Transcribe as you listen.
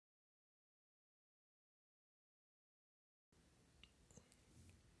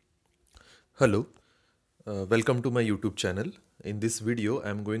Hello, welcome to my YouTube channel. In this video, I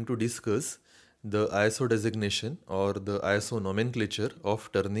am going to discuss the ISO designation or the ISO nomenclature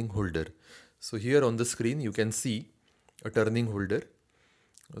of turning holder. So here on the screen, you can see a turning holder.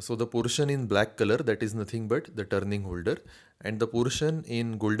 So the portion in black color, that is nothing but the turning holder, and the portion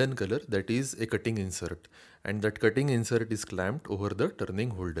in golden color, that is a cutting insert, and that cutting insert is clamped over the turning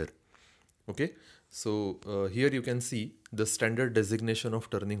holder. Okay, so here you can see the standard designation of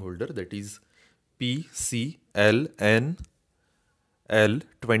turning holder, that is PCLNL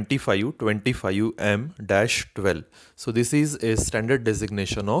 2525M-12. So this is a standard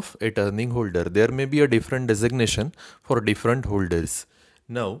designation of a turning holder. There may be a different designation for different holders.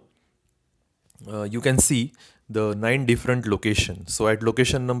 Now you can see the 9 different locations. So at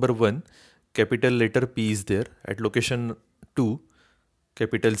location number 1, capital letter P is there. At location 2,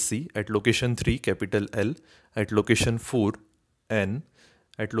 capital C. At location 3, capital L. At location 4, N.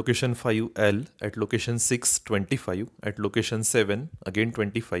 At location 5, L. At location 6, 25. At location 7, again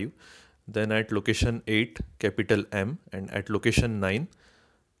 25. Then at location 8, capital M. And at location 9,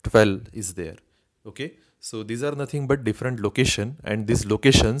 12 is there. Okay, so these are nothing but different location, and these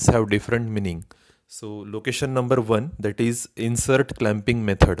locations have different meaning. So location number 1, that is insert clamping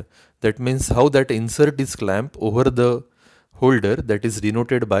method. That means how that insert is clamped over the holder, that is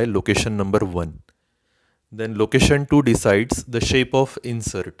denoted by location number 1. Then location 2 decides the shape of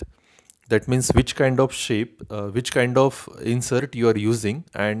insert. That means which kind of shape, which kind of insert you are using,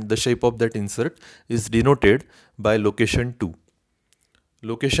 and the shape of that insert is denoted by location 2.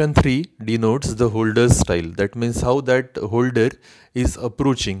 Location 3 denotes the holder's style. That means how that holder is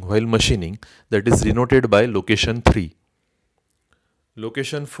approaching while machining, that is denoted by location 3.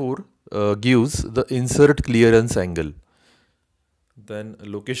 Location 4 gives the insert clearance angle. Then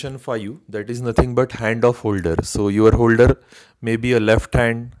location 5, that is nothing but hand of holder. So your holder may be a left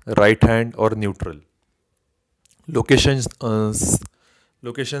hand, right hand, or neutral. Location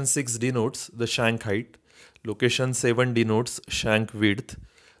 6 denotes the shank height. Location 7 denotes shank width.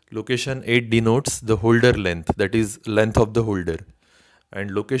 Location 8 denotes the holder length, that is length of the holder.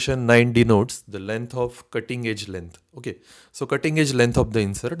 And location 9 denotes the length of cutting edge length. Okay, so cutting edge length of the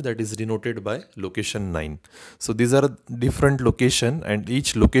insert, that is denoted by location 9. So these are different location, and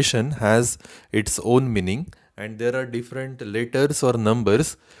each location has its own meaning, and there are different letters or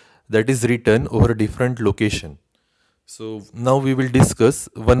numbers that is written over different location. So now we will discuss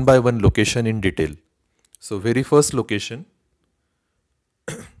one by one location in detail. So very first location,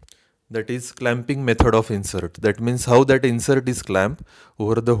 that is clamping method of insert. That means how that insert is clamped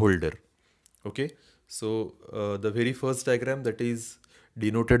over the holder. Okay, so the very first diagram, that is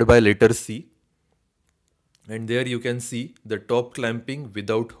denoted by letter C, and there you can see the top clamping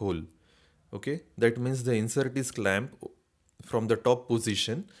without hole. Okay, that means the insert is clamped from the top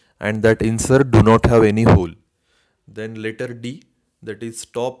position, and that insert do not have any hole. Then letter D, that is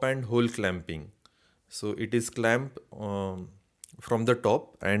top and hole clamping. So it is clamped from the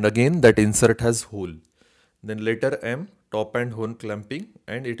top, and again that insert has hole. Then letter M, top and hole clamping,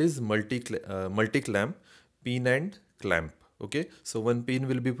 and it is multi clamp, pin and clamp. Okay, so one pin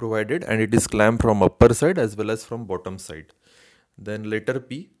will be provided, and it is clamped from upper side as well as from bottom side. Then letter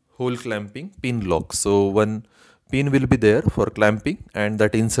P, hole clamping, pin lock. So one pin will be there for clamping, and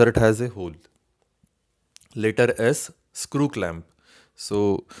that insert has a hole. Letter S, screw clamp.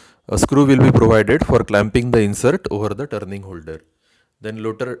 So a screw will be provided for clamping the insert over the turning holder. Then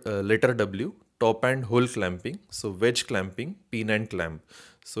letter W, top and hole clamping. So wedge clamping, pin and clamp.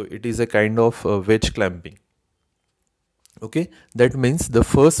 So it is a kind of wedge clamping. Okay, that means the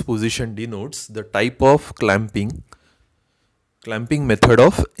first position denotes the type of clamping method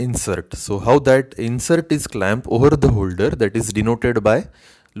of insert. So how that insert is clamped over the holder, that is denoted by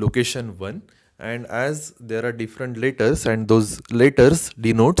location 1. And as there are different letters, and those letters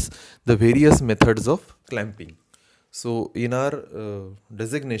denotes the various methods of clamping. So in our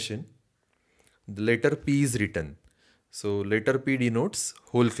designation, the letter P is written. So letter P denotes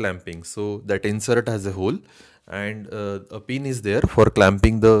hole clamping. So that insert has a hole, and a pin is there for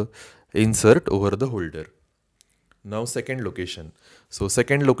clamping the insert over the holder. Now second location. So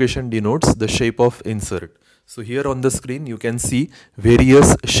second location denotes the shape of insert. So here on the screen you can see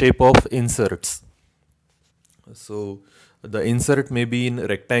various shape of inserts. So the insert may be in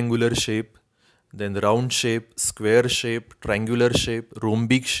rectangular shape, then round shape, square shape, triangular shape,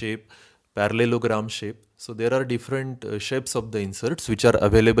 rhombic shape, parallelogram shape. So there are different shapes of the inserts which are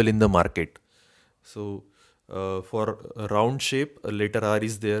available in the market. So for a round shape, a letter R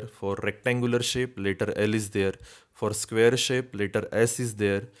is there. For rectangular shape, letter L is there. For square shape, letter S is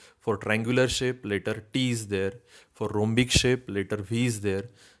there. For triangular shape, letter T is there. For rhombic shape, letter V is there.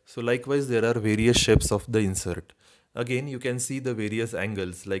 So likewise, there are various shapes of the insert. Again, you can see the various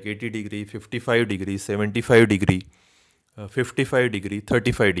angles like 80 degree, 55 degree, 75 degree, 55 degree,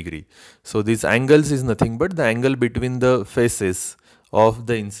 35 degree. So these angles is nothing but the angle between the faces of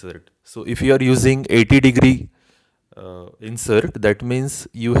the insert. So if you are using 80 degree insert, that means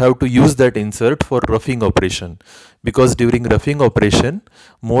you have to use that insert for roughing operation, because during roughing operation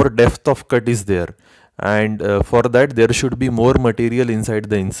more depth of cut is there, and for that there should be more material inside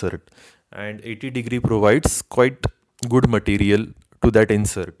the insert, and 80 degree provides quite good material to that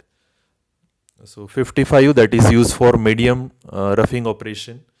insert. So 55, that is used for medium roughing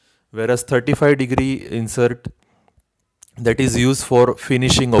operation, whereas 35 degree insert, that is used for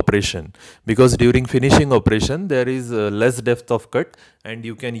finishing operation, because during finishing operation there is less depth of cut and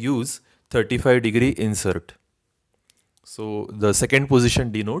you can use 35 degree insert. So the second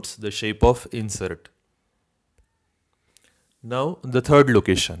position denotes the shape of insert. Now the third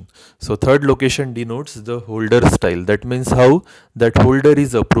location. So third location denotes the holder style. That means how that holder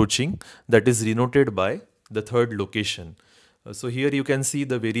is approaching, that is denoted by the third location. So here you can see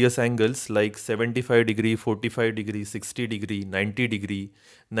the various angles like 75 degree, 45 degree, 60 degree, 90 degree,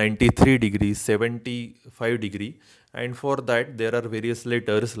 93 degree, 75 degree, and for that there are various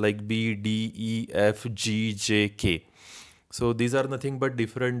letters like B, D, E, F, G, J, K. So these are nothing but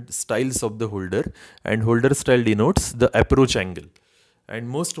different styles of the holder, and holder style denotes the approach angle. And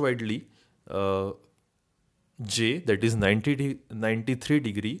most widely J, that is 93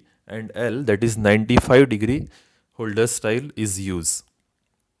 degree, and L, that is 95 degree holder style is used.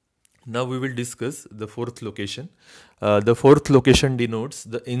 Now we will discuss the fourth location. The fourth location denotes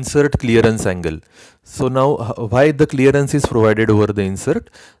the insert clearance angle. So now why the clearance is provided over the insert?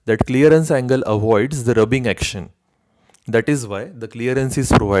 That clearance angle avoids the rubbing action. That is why the clearance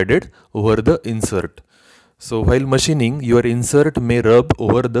is provided over the insert. So while machining, your insert may rub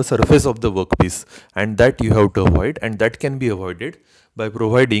over the surface of the workpiece, and that you have to avoid, and that can be avoided by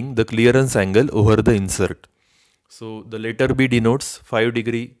providing the clearance angle over the insert. So the letter B denotes 5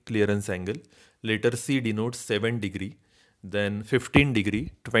 degree clearance angle, letter C denotes 7 degree, then 15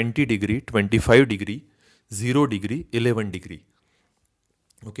 degree, 20 degree, 25 degree, 0 degree, 11 degree.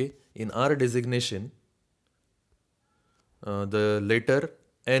 Okay, in our designation, the letter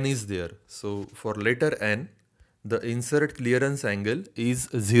N is there. So for letter N, the insert clearance angle is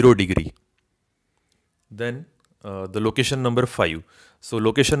 0 degree. Then the location number 5. So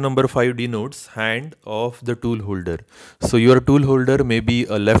location number 5 denotes hand of the tool holder. So your tool holder may be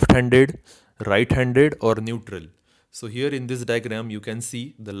a left-handed, right-handed or neutral. So here in this diagram you can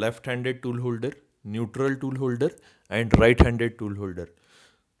see the left-handed tool holder, neutral tool holder and right-handed tool holder.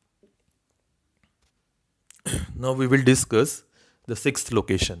 Now we will discuss the sixth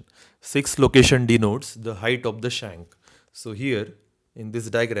location. Sixth location denotes the height of the shank. So here in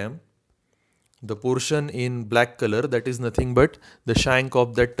this diagram, the portion in black color, that is nothing but the shank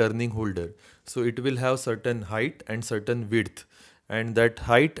of that turning holder. So it will have certain height and certain width, and that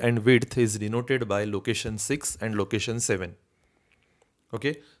height and width is denoted by location 6 and location 7.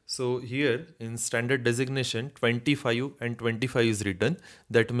 Okay, so here in standard designation 25 and 25 is written.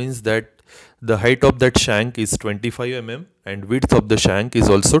 That means that the height of that shank is 25 mm and width of the shank is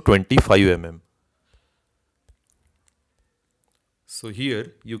also 25 mm. So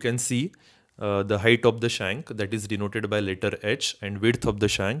here you can see the height of the shank, that is denoted by letter H, and width of the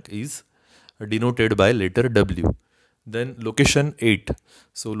shank is denoted by letter W. Then location 8.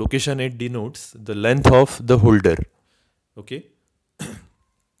 So location 8 denotes the length of the holder. Okay.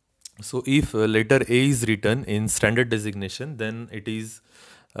 So if letter A is written in standard designation, then it is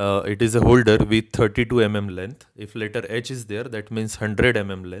a holder with 32 mm length. If letter H is there, that means 100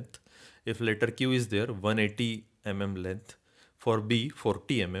 mm length. If letter Q is there, 180 mm length. For B,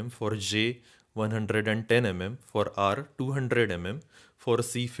 40 mm. For J, 110 mm. For R, 200 mm. For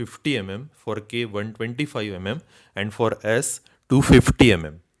C, 50 mm. For K, 125 mm. And for S, 250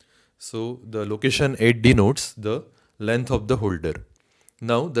 mm. So the location 8 denotes the length of the holder.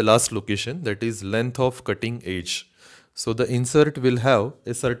 Now the last location, that is length of cutting edge. So the insert will have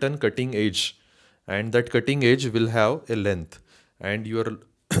a certain cutting edge, and that cutting edge will have a length, and your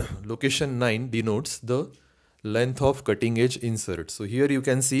location 9 denotes the length of cutting edge insert. So here you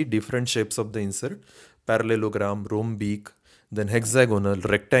can see different shapes of the insert: parallelogram, rhombic, then hexagonal,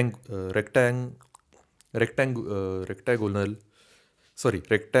 rectangular.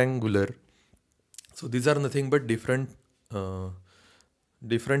 So these are nothing but different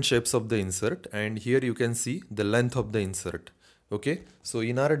shapes of the insert, and here you can see the length of the insert. Okay, so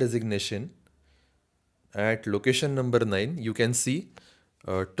in our designation at location number 9, you can see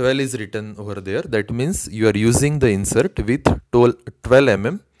 12 is written over there. That means you are using the insert with 12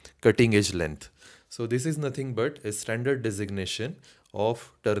 mm cutting edge length. So this is nothing but a standard designation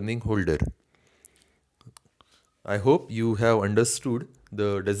of turning holder. I hope you have understood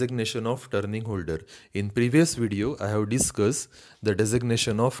the designation of turning holder. In previous video, I have discussed the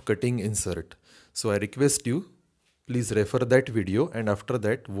designation of cutting insert. So I request you, please refer that video and after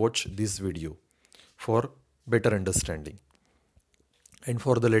that watch this video for better understanding. And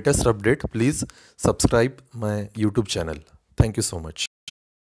for the latest update, please subscribe my YouTube channel. Thank you so much.